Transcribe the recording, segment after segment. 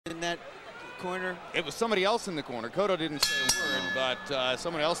in that corner? It was somebody else in the corner. Cotto didn't say a word, but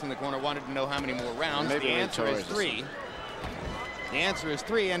someone else in the corner wanted to know how many more rounds. Maybe the answer is 3. The answer is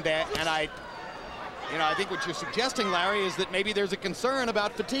 3, and I think what you're suggesting, Larry, is that maybe there's a concern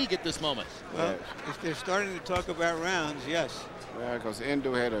about fatigue at this moment. Well, if they're starting to talk about rounds, yes. Yeah, because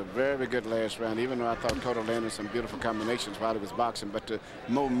Ndou had a very good last round, even though I thought Cotto landed some beautiful combinations while he was boxing. But the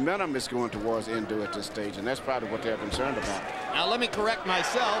momentum is going towards Ndou at this stage, and that's probably what they're concerned about. Now, let me correct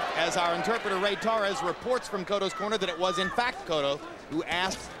myself, as our interpreter, Ray Torres, reports from Cotto's corner that it was, in fact, Cotto who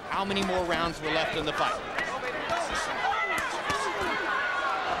asked how many more rounds were left in the fight.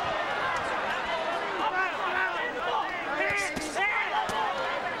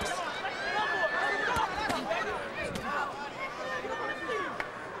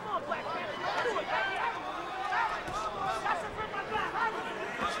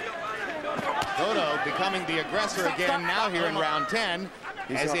 Cotto becoming the aggressor again now here in round 10,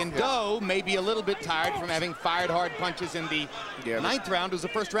 as Ndou may be a little bit tired from having fired hard punches in the 9th round. It was the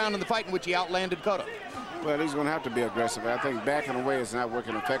first round in the fight in which he outlanded Cotto. Well, he's going to have to be aggressive. I think backing away is not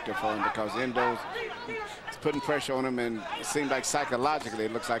working effective for him because Ndou's putting pressure on him, and it seems like psychologically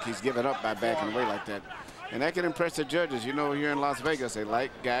it looks like he's giving up by backing away like that. And that can impress the judges. You know, here in Las Vegas, they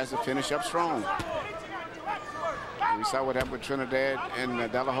like guys to finish up strong. And we saw what happened with Trinidad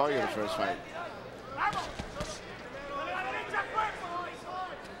and De La Hoya the first fight.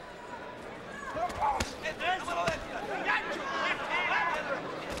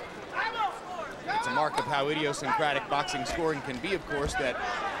 It's a mark of how idiosyncratic boxing scoring can be, of course, that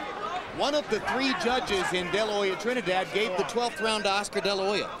one of the 3 judges in De La Hoya, Trinidad, gave the 12th round to Oscar De La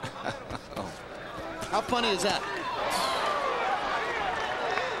Hoya. How funny is that?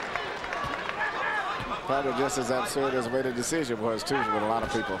 Probably just as absurd as the way the decision was, too, with a lot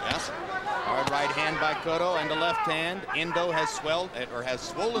of people. Yes. Hard right hand by Cotto and a left hand. Ndou has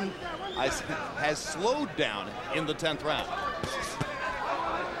slowed down in the 10th round.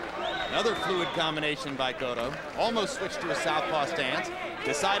 Another fluid combination by Cotto. Almost switched to a southpaw stance.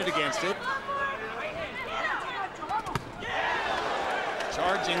 Decided against it.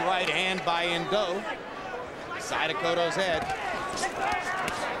 Charging right hand by Ndou. Side of Cotto's head.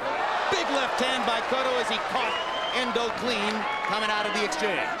 Big left hand by Cotto as he caught Ndou clean coming out of the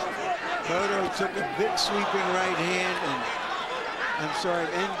exchange. Cotto took a big sweeping right hand, and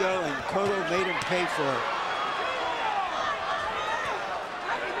Ndou, and Cotto made him pay for it.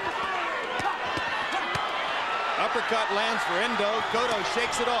 Uppercut lands for Ndou. Cotto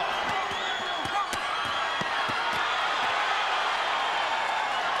shakes it off.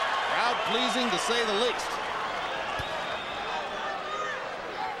 Crowd pleasing, to say the least.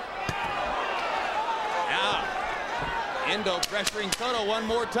 Now, Ndou pressuring Cotto one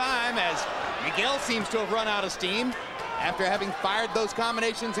more time as Miguel seems to have run out of steam after having fired those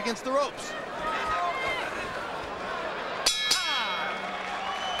combinations against the ropes.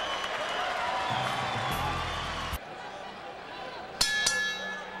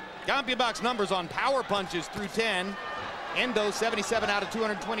 CompuBox numbers on power punches through 10. Ndou 77 out of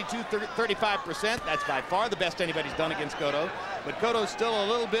 222, 35%. That's by far the best anybody's done against Cotto. But Cotto's still a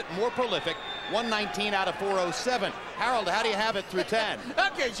little bit more prolific. 119 out of 407. Harold, how do you have it through 10?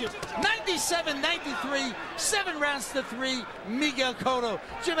 Okay, Jim. 97-93, 7 rounds to 3, Miguel Cotto.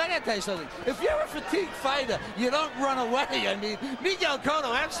 Jim, I gotta tell you something. If you're a fatigued fighter, you don't run away. I mean, Miguel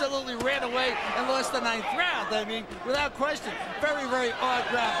Cotto absolutely ran away and lost the 9th round. I mean, without question, very, very odd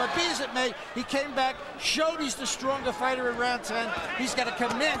round. But be as it may, he came back, showed he's the stronger fighter in round 10. He's got a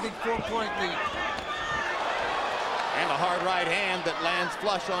commanding 4-point lead. And a hard right hand that lands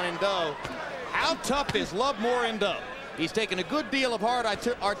flush on Ndou. How tough is Lovemore Ndou? He's taken a good deal of hard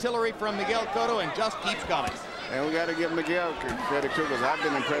artillery from Miguel Cotto and just keeps coming. And we got to give Miguel credit too, because I've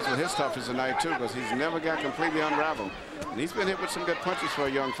been impressed with his toughness tonight too, because he's never got completely unraveled. And he's been hit with some good punches for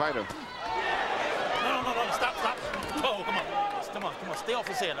a young fighter. No, stop. Oh, come on, stay off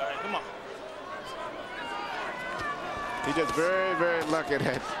his head, all right, come on. He's just very, very lucky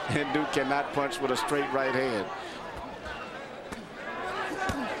that Ndou cannot punch with a straight right hand.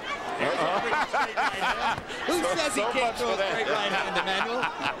 Who says he can't throw a straight right hand, Emmanuel?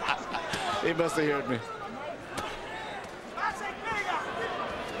 He must have heard me.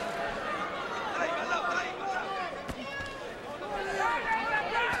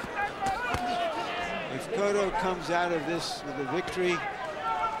 If Cotto comes out of this with a victory,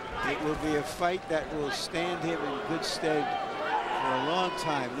 it will be a fight that will stand him in good stead for a long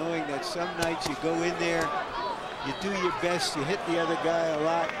time, knowing that some nights you go in there, you do your best, you hit the other guy a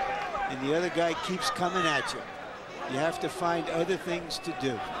lot, and the other guy keeps coming at you. You have to find other things to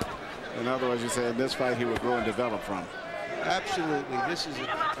do. In other words, you say in this fight he will grow and develop from. Absolutely. This is a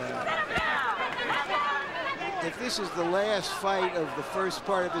If this is the last fight of the first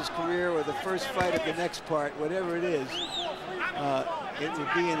part of his career or the first fight of the next part, whatever it is, it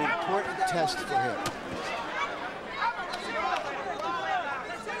would be an important test for him.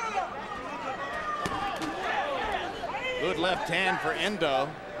 Good left hand for Ndou.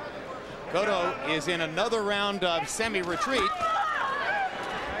 Cotto is in another round of semi-retreat.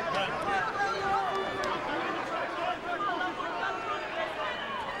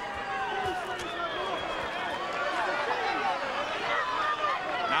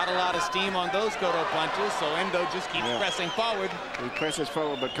 Not a lot of steam on those Cotto punches, so Ndou just keeps pressing forward. He presses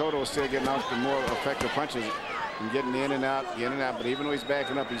forward, but Cotto is still getting off the more effective punches and getting in and out, But even though he's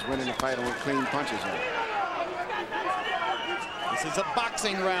backing up, he's winning the fight on clean punches. This is a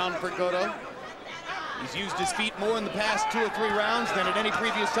boxing round for Cotto. He's used his feet more in the past 2 or 3 rounds than at any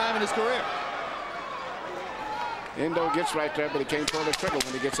previous time in his career. Ndou gets right there, but he can't pull the trigger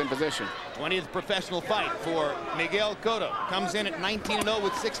when he gets in position. 20th professional fight for Miguel Cotto. Comes in at 19-0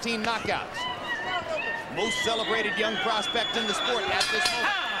 with 16 knockouts. Most celebrated young prospect in the sport at this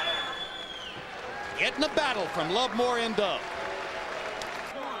moment. Getting a battle from Lovemore Ndou.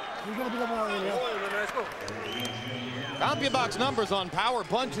 CompuBox numbers on power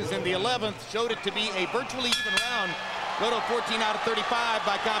punches in the 11th showed it to be a virtually even round. Cotto 14 out of 35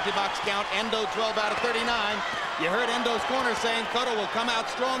 by CompuBox count. Ndou 12 out of 39. You heard Ndou's corner saying Cotto will come out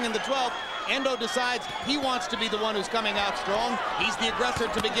strong in the 12th. Ndou decides he wants to be the one who's coming out strong. He's the aggressor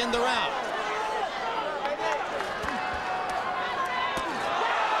to begin the round.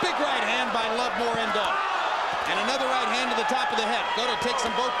 Big right hand by Lovemore Ndou. And another right hand to the top of the head. Cotto takes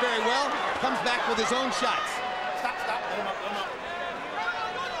them both very well. Comes back with his own shots. Stop. Let him up.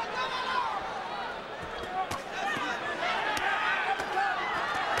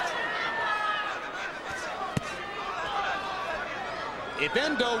 If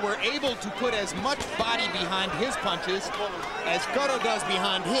Ndou were able to put as much body behind his punches as Cotto does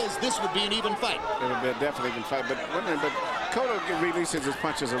behind his, this would be an even fight. It would be a definitely even fight, but Cotto releases his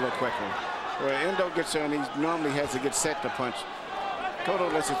punches a little quicker. Where Ndou gets there and he normally has to get set to punch.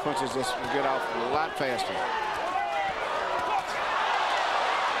 Cotto lets his punches just get off a lot faster.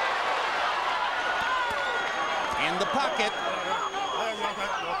 In the pocket.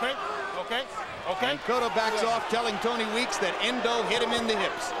 Okay. And Cotto backs off, telling Tony Weeks that Ndou hit him in the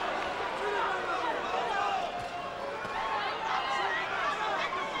hips.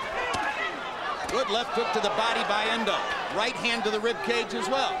 Good left hook to the body by Ndou. Right hand to the rib cage as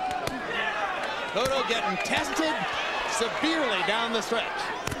well. Cotto getting tested severely down the stretch.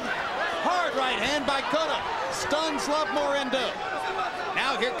 Hard right hand by Cotto. Stuns Lovemore Ndou.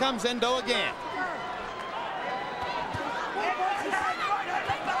 Now here comes Ndou again.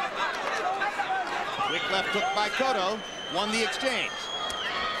 Quick left hook by Cotto. Won the exchange.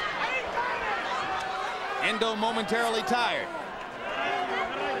 Ndou momentarily tired.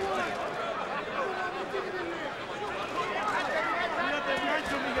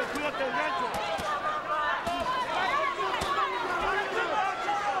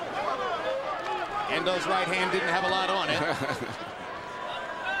 Ndou's right hand didn't have a lot on it.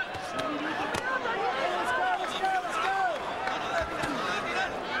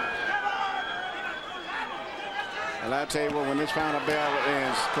 And I tell you what, when this final bell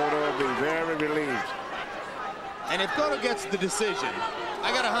ends, Cotto will be very relieved. And if Cotto gets the decision,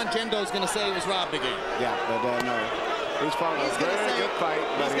 I got a hunch Ndou's going to say he was robbed again. Yeah, but no. He's fought a very good fight.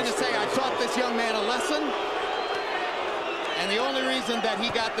 He's going to say, I taught this young man a lesson. And the only reason that he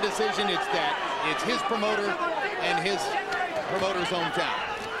got the decision is that it's his promoter and his promoter's hometown.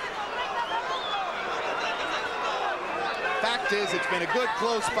 Fact is, it's been a good,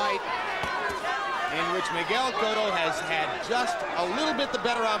 close fight in which Miguel Cotto has had just a little bit the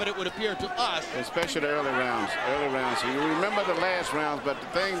better of it, it would appear to us. Especially the early rounds. So you remember the last rounds, but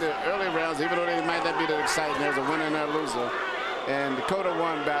the early rounds, even though they might not be that exciting, there's a winner and a loser. And Cotto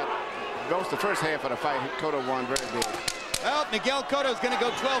won about, most the first half of the fight, Cotto won very big. Well, Miguel Cotto is going to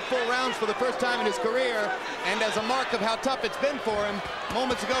go 12 full rounds for the first time in his career, and as a mark of how tough it's been for him,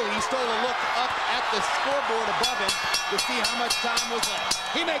 moments ago he stole a look up at the scoreboard above him to see how much time was left.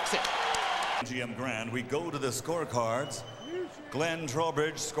 He makes it. GM Grand, we go to the scorecards. Glenn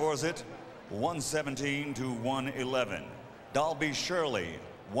Trowbridge scores it 117 to 111. Dalby Shirley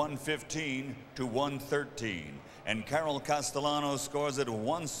 115 to 113. And Carol Castellano scores it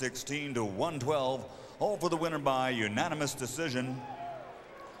 116 to 112. All for the winner by unanimous decision.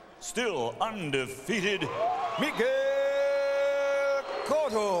 Still undefeated, Miguel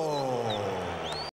Cotto.